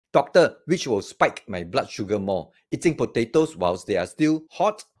Doctor, which will spike my blood sugar more? Eating potatoes whilst they are still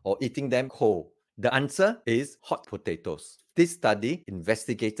hot or eating them cold? The answer is hot potatoes. This study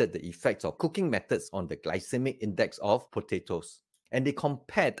investigated the effects of cooking methods on the glycemic index of potatoes. And they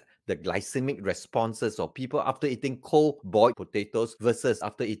compared the glycemic responses of people after eating cold boiled potatoes versus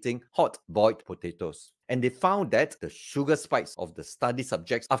after eating hot boiled potatoes. And they found that the sugar spikes of the study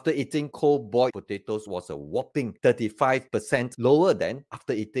subjects after eating cold boiled potatoes was a whopping 35% lower than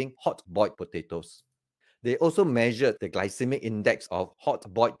after eating hot boiled potatoes. They also measured the glycemic index of hot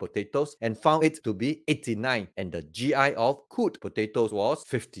boiled potatoes and found it to be 89, and the GI of cooked potatoes was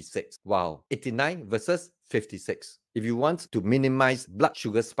 56. Wow, 89 versus 56. If you want to minimize blood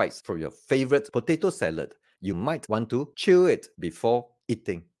sugar spikes from your favorite potato salad, you might want to chill it before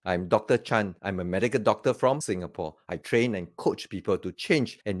eating. I'm Dr. Chan. I'm a medical doctor from Singapore. I train and coach people to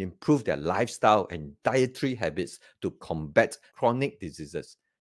change and improve their lifestyle and dietary habits to combat chronic diseases.